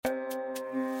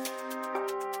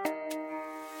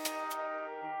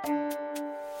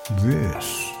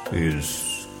This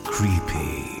is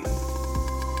Creepy,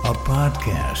 a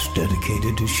podcast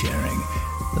dedicated to sharing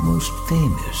the most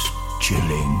famous,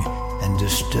 chilling, and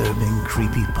disturbing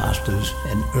creepypastas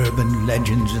and urban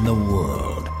legends in the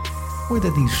world. Whether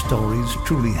these stories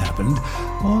truly happened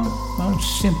or are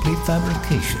simply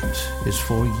fabrications is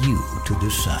for you to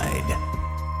decide.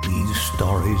 These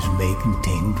stories may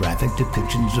contain graphic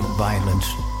depictions of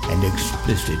violence and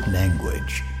explicit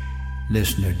language.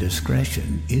 Listener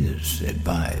discretion is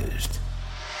advised.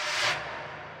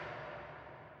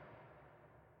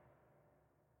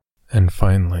 And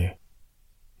finally,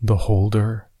 the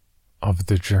holder of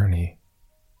the journey.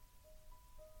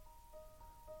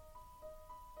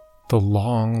 The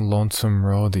long, lonesome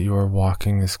road that you are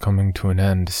walking is coming to an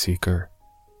end, seeker.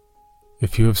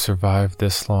 If you have survived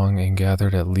this long and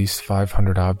gathered at least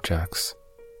 500 objects,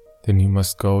 then you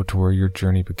must go to where your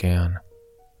journey began.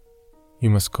 You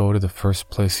must go to the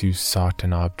first place you sought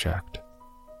an object.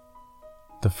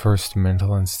 The first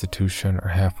mental institution or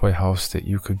halfway house that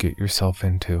you could get yourself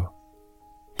into.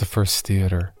 The first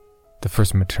theater, the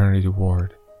first maternity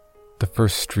ward, the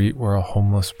first street where a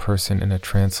homeless person in a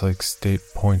trance-like state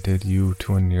pointed you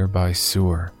to a nearby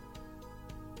sewer.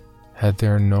 Had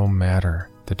there no matter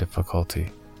the difficulty.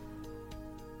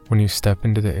 When you step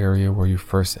into the area where you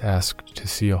first asked to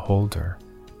see a holder,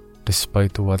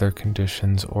 despite the weather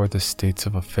conditions or the states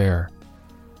of affair,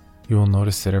 you will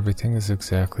notice that everything is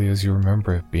exactly as you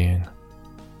remember it being.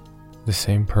 The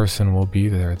same person will be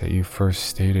there that you first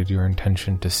stated your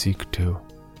intention to seek to.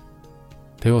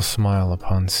 They will smile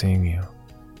upon seeing you,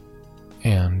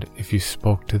 and if you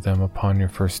spoke to them upon your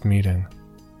first meeting,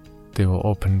 they will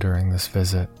open during this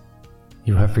visit.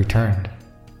 "You have returned,"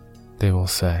 they will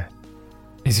say.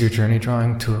 "Is your journey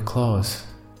drawing to a close?"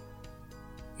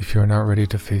 If you are not ready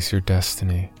to face your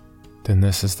destiny, then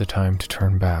this is the time to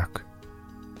turn back.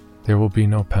 There will be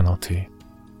no penalty,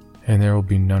 and there will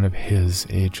be none of his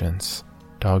agents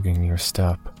dogging your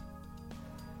step.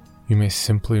 You may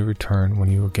simply return when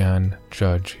you again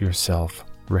judge yourself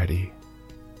ready.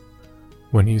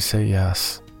 When you say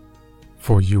yes,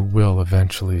 for you will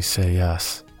eventually say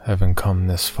yes, having come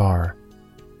this far,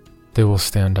 they will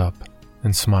stand up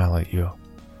and smile at you.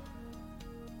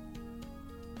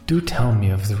 "Do tell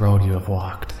me of the road you have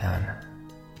walked, then."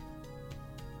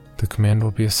 The command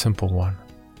will be a simple one,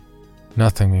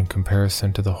 nothing in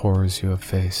comparison to the horrors you have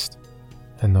faced,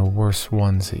 and the worst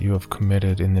ones that you have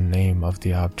committed in the name of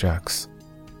the objects.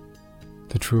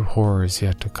 The true horror is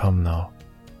yet to come, though.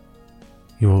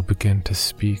 You will begin to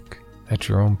speak at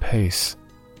your own pace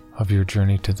of your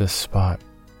journey to this spot.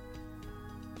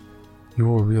 You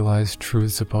will realize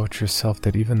truths about yourself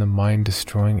that even the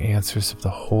mind-destroying answers of the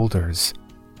holders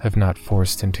have not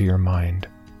forced into your mind.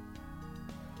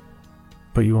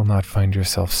 But you will not find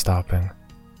yourself stopping,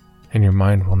 and your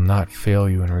mind will not fail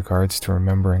you in regards to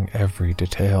remembering every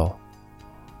detail.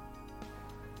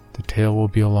 The tale will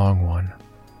be a long one,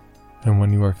 and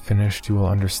when you are finished, you will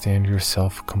understand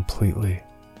yourself completely.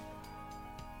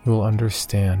 You will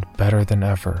understand better than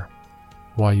ever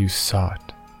why you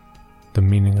sought, the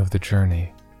meaning of the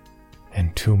journey,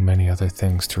 and too many other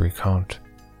things to recount.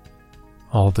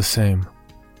 All the same,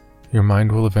 your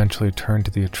mind will eventually turn to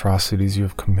the atrocities you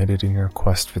have committed in your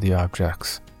quest for the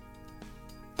objects.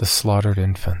 The slaughtered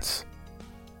infants,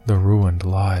 the ruined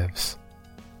lives,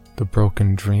 the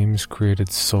broken dreams created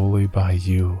solely by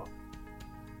you.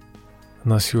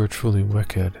 Unless you are truly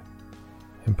wicked,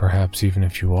 and perhaps even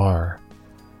if you are,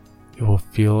 you will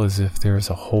feel as if there is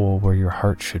a hole where your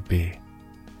heart should be.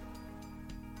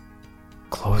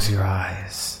 "Close your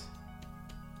eyes,"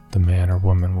 the man or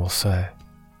woman will say.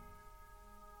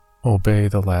 Obey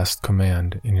the last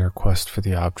command in your quest for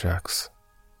the objects.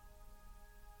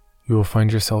 You will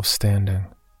find yourself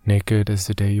standing, naked as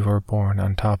the day you were born,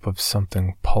 on top of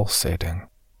something pulsating.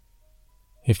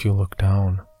 If you look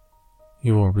down,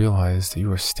 you will realize that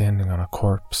you are standing on a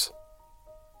corpse.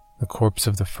 The corpse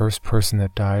of the first person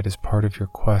that died as part of your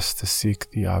quest to seek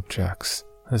the objects,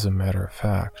 as a matter of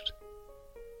fact.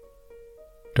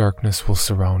 Darkness will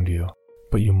surround you,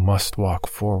 but you must walk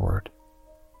forward.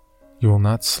 You will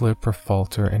not slip or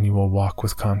falter, and you will walk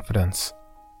with confidence.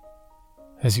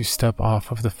 As you step off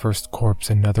of the first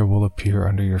corpse, another will appear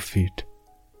under your feet,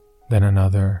 then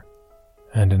another,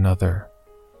 and another.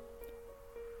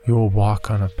 You will walk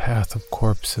on a path of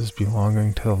corpses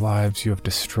belonging to the lives you have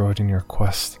destroyed in your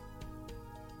quest.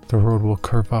 The road will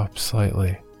curve up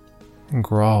slightly, and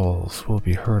growls will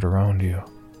be heard around you.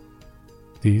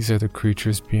 These are the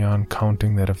creatures beyond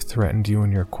counting that have threatened you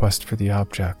in your quest for the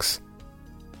objects.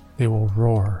 They will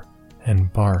roar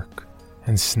and bark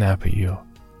and snap at you.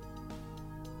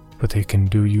 But they can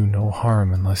do you no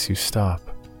harm unless you stop.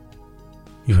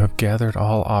 You have gathered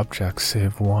all objects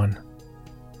save one.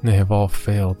 They have all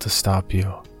failed to stop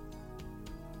you.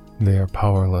 They are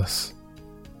powerless,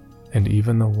 and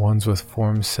even the ones with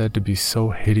forms said to be so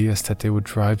hideous that they would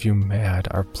drive you mad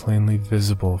are plainly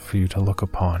visible for you to look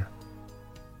upon.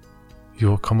 You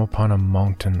will come upon a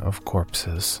mountain of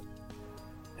corpses,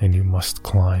 and you must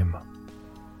climb.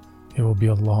 It will be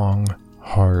a long,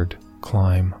 hard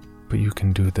climb, but you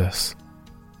can do this.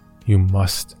 You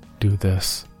must do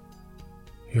this.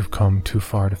 You've come too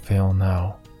far to fail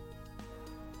now.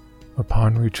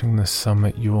 Upon reaching the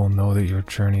summit, you will know that your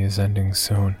journey is ending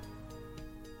soon.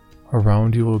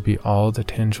 Around you will be all the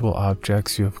tangible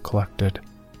objects you have collected,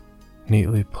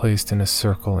 neatly placed in a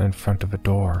circle in front of a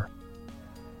door.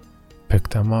 Pick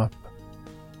them up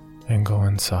and go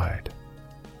inside.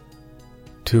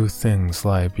 2 things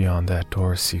lie beyond that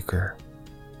door, Seeker.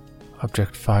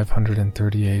 Object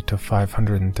 538 to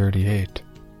 538,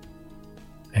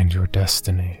 and your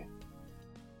destiny.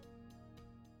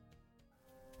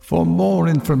 For more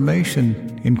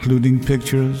information, including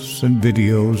pictures and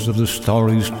videos of the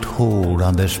stories told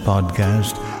on this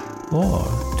podcast, or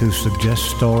to suggest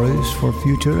stories for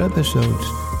future episodes,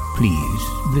 please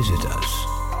visit us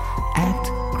at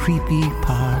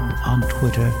CreepyPod on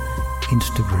Twitter,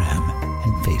 Instagram,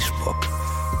 and Facebook,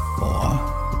 or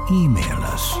email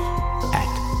us at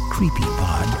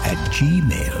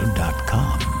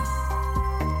creepypod@gmail.com.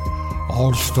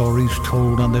 All stories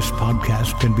told on this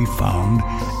podcast can be found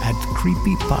at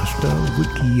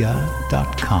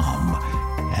creepypastawikia.com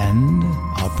and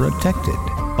are protected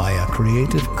by a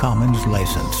Creative Commons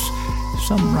license.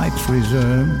 Some rights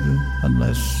reserved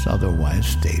unless otherwise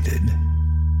stated.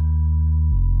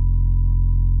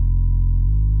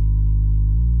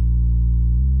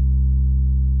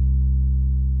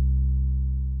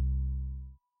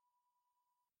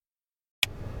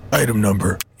 Item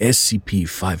number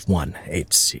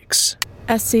SCP-5186.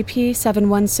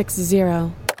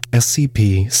 SCP-7160.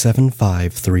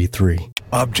 SCP-7533.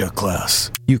 Object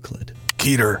Class Euclid.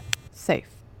 Keter. Safe.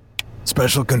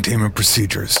 Special Containment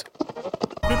Procedures.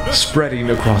 Spreading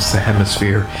across the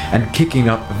hemisphere and kicking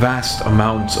up vast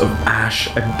amounts of ash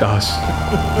and dust.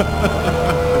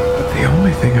 The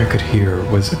only thing I could hear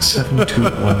was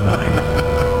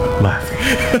 7219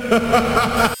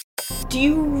 laughing. Do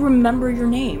you remember your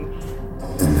name?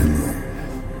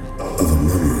 A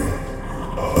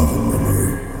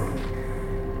memory.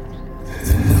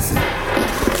 Then nothing.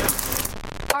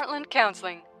 Heartland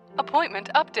Counseling. Appointment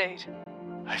update.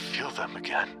 I feel them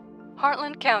again.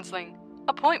 Heartland Counseling.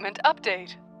 Appointment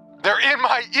update. They're in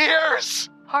my ears!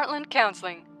 Heartland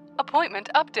Counseling. Appointment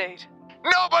update.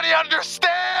 Nobody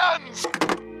understands!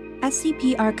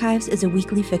 SCP Archives is a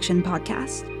weekly fiction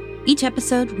podcast. Each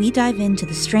episode, we dive into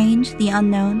the strange, the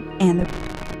unknown, and the...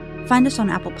 Find us on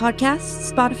Apple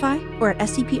Podcasts, Spotify, or at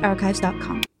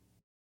scparchives.com.